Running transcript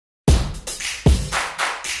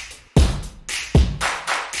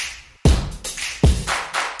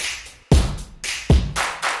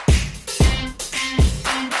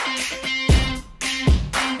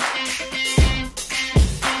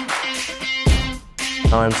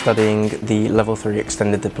I'm studying the Level 3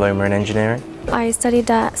 Extended Diploma in Engineering. I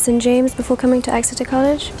studied at St James before coming to Exeter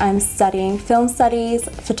College. I'm studying Film Studies,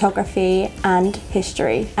 Photography and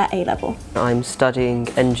History at A-level. I'm studying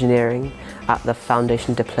Engineering at the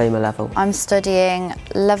Foundation Diploma level. I'm studying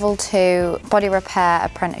Level 2 Body Repair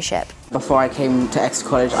Apprenticeship. Before I came to Exeter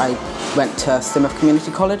College, I went to Plymouth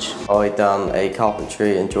Community College. I'd done a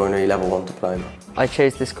Carpentry and Joinery Level 1 Diploma. I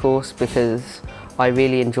chose this course because I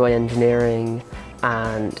really enjoy engineering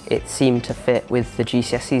and it seemed to fit with the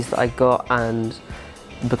GCSEs that I got, and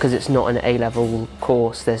because it's not an A-level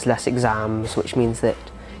course there's less exams, which means that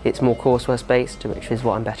it's more coursework based, which is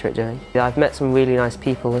what I'm better at doing. I've met some really nice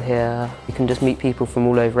people here. You can just meet people from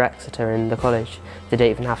all over Exeter in the college. They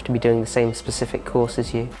don't even have to be doing the same specific course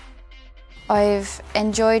as you. I've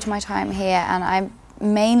enjoyed my time here and I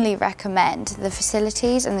mainly recommend the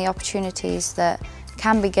facilities and the opportunities that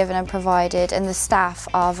can be given and provided, and the staff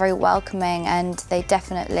are very welcoming and they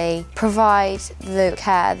definitely provide the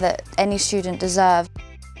care that any student deserves.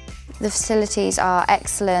 The facilities are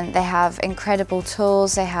excellent, they have incredible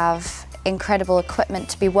tools, they have incredible equipment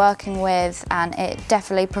to be working with, and it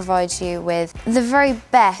definitely provides you with the very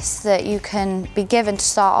best that you can be given to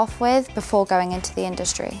start off with before going into the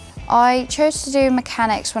industry. I chose to do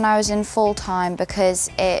mechanics when I was in full-time because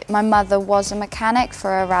my mother was a mechanic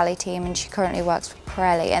for a rally team and she currently works for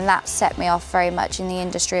Pirelli, and that set me off very much in the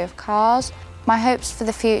industry of cars. My hopes for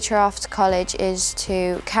the future after college is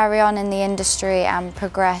to carry on in the industry and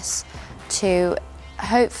progress to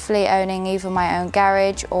hopefully owning either my own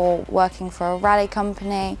garage or working for a rally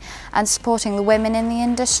company and supporting the women in the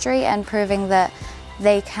industry and proving that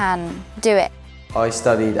they can do it. I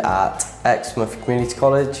studied at Exeter Community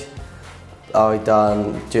College.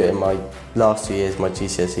 During my last 2 years, my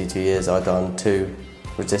GCSE 2 years, I'd done two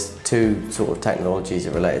sort of technologies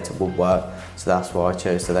related to woodwork, so that's why I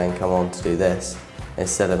chose to then come on to do this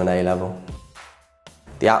instead of an A-level.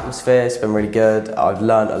 The atmosphere's been really good. I've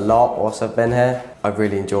learned a lot whilst I've been here. I've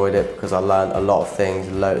really enjoyed it because I learned a lot of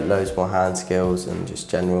things, loads more hand skills and just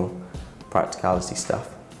general practicality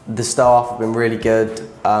stuff. The staff have been really good,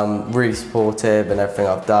 really supportive in everything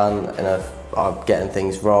I've done, and if I'm getting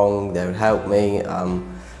things wrong, they would help me.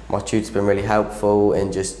 My tutor's been really helpful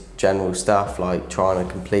in just general stuff like trying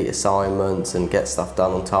to complete assignments and get stuff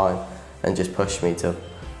done on time and just push me to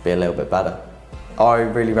be a little bit better. I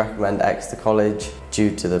really recommend Exeter College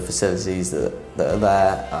due to the facilities that are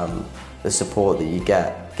there, the support that you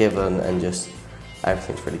get given, and just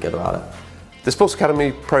everything's really good about it. The Sports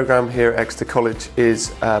Academy programme here at Exeter College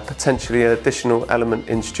is potentially an additional element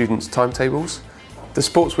in students' timetables. The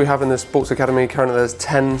sports we have in the Sports Academy, currently there's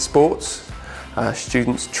 10 sports.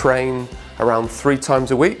 Students train around 3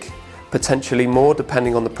 times a week, potentially more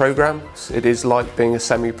depending on the programme. It is like being a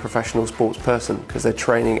semi-professional sports person because they're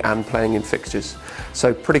training and playing in fixtures,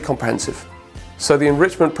 so pretty comprehensive. So the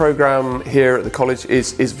enrichment programme here at the college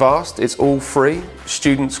is vast, it's all free.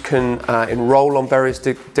 Students can enrol on various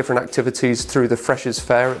different activities through the Freshers'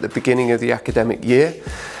 Fair at the beginning of the academic year.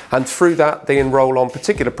 And through that they enrol on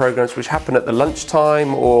particular programmes which happen at the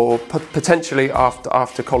lunchtime or potentially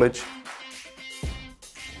after college.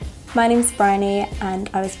 My name's Bryony and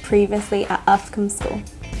I was previously at Ufcombe School.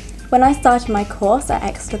 When I started my course at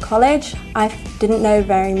Exeter College, I didn't know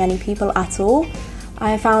very many people at all.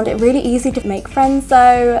 I found it really easy to make friends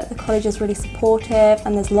though. The college is really supportive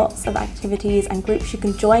and there's lots of activities and groups you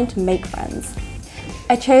can join to make friends.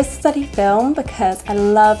 I chose to study film because I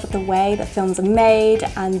love the way that films are made,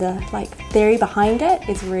 and the theory behind it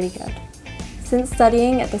is really good. Since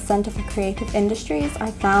studying at the Centre for Creative Industries,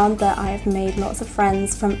 I found that I have made lots of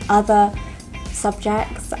friends from other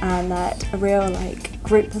subjects and that a real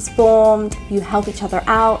group has formed, you help each other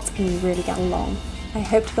out and you really get along. I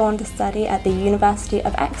hope to go on to study at the University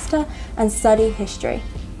of Exeter and study history.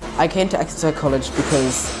 I came to Exeter College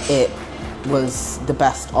because it was the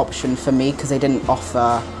best option for me because they didn't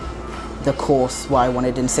offer the course what I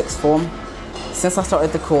wanted in sixth form. Since I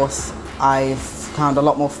started the course, I've found a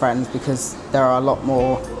lot more friends because there are a lot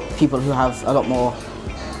more people who have a lot more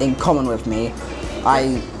in common with me.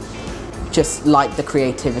 I just like the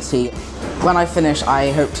creativity. When I finish,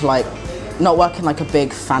 I hope to not work in a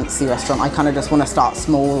big fancy restaurant. I kind of just want to start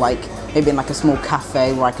small, maybe in a small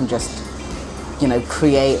cafe where I can just,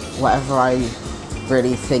 create whatever I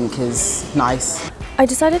really think is nice. I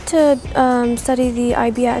decided to study the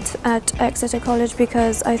IB at Exeter College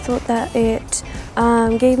because I thought that it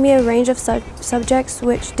gave me a range of subjects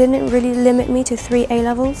which didn't really limit me to 3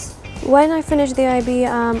 A-levels. When I finish the IB,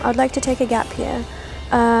 I'd like to take a gap year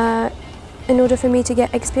in order for me to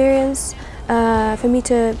get experience, for me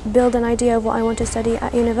to build an idea of what I want to study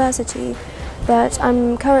at university, but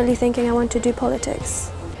I'm currently thinking I want to do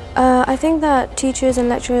politics. I think that teachers and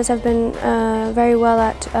lecturers have been very well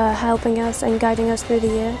at helping us and guiding us through the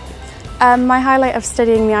year. My highlight of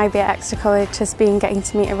studying the IB at Exeter College has been getting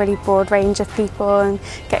to meet a really broad range of people and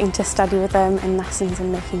getting to study with them in lessons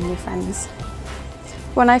and making new friends.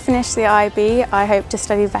 When I finish the IB, I hope to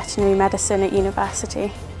study veterinary medicine at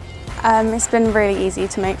university. It's been really easy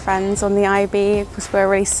to make friends on the IB because we're a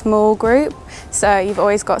really small group, so you've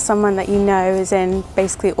always got someone that you know is in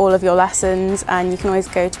basically all of your lessons, and you can always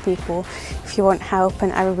go to people if you want help,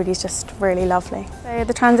 and everybody's just really lovely. So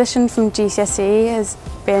the transition from GCSE has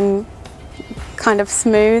been kind of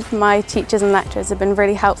smooth. My teachers and lecturers have been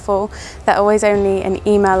really helpful. They're always only an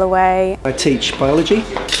email away. I teach biology.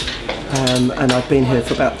 And I've been here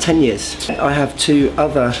for about 10 years. I have two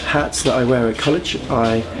other hats that I wear at college.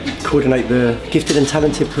 I coordinate the Gifted and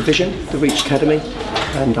Talented provision, the Reach Academy,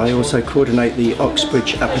 and I also coordinate the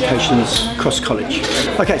Oxbridge Applications Cross College.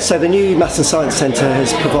 Okay, so the new Maths and Science Centre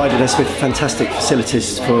has provided us with fantastic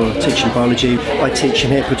facilities for teaching biology. I teach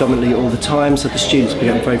in here predominantly all the time, so the students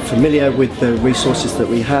become very familiar with the resources that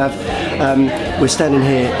we have. We're standing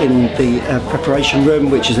here in the preparation room,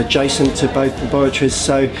 which is adjacent to both laboratories,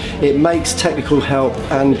 so it makes technical help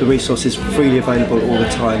and the resources freely available all the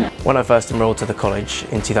time. When I first enrolled to the college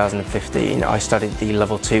in 2015, I studied the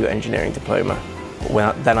Level 2 Engineering Diploma.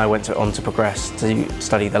 Then I went on to progress to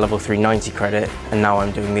study the Level 3 90 credit, and now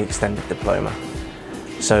I'm doing the Extended Diploma.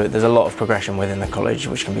 So there's a lot of progression within the college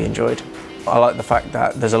which can be enjoyed. I like the fact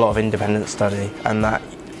that there's a lot of independent study, and that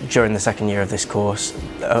during the second year of this course,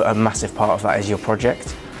 a massive part of that is your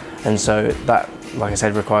project. And so that, like I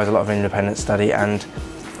said, requires a lot of independent study, and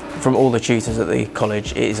from all the tutors at the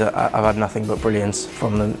college, I've had nothing but brilliance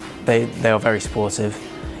from them. They are very supportive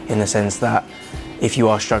in the sense that if you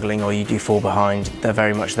are struggling or you do fall behind, they're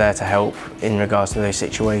very much there to help in regards to those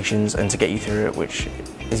situations and to get you through it, which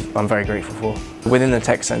I'm very grateful for. Within the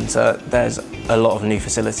tech centre, there's a lot of new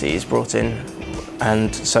facilities brought in,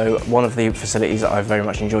 and so one of the facilities that I've very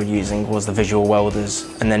much enjoyed using was the visual welders,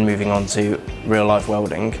 and then moving on to real life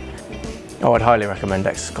welding. Oh, I'd highly recommend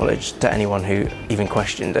Exeter College to anyone who even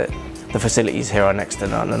questioned it. The facilities here are next to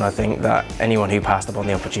none, and I think that anyone who passed up on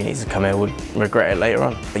the opportunity to come here would regret it later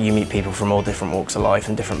on. But you meet people from all different walks of life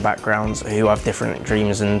and different backgrounds who have different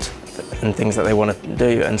dreams and things that they want to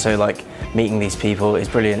do, and so like meeting these people is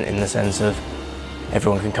brilliant in the sense of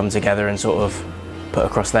everyone can come together and sort of put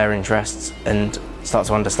across their interests and start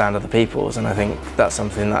to understand other people's, and I think that's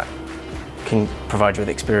something that can provide you with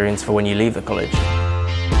experience for when you leave the college.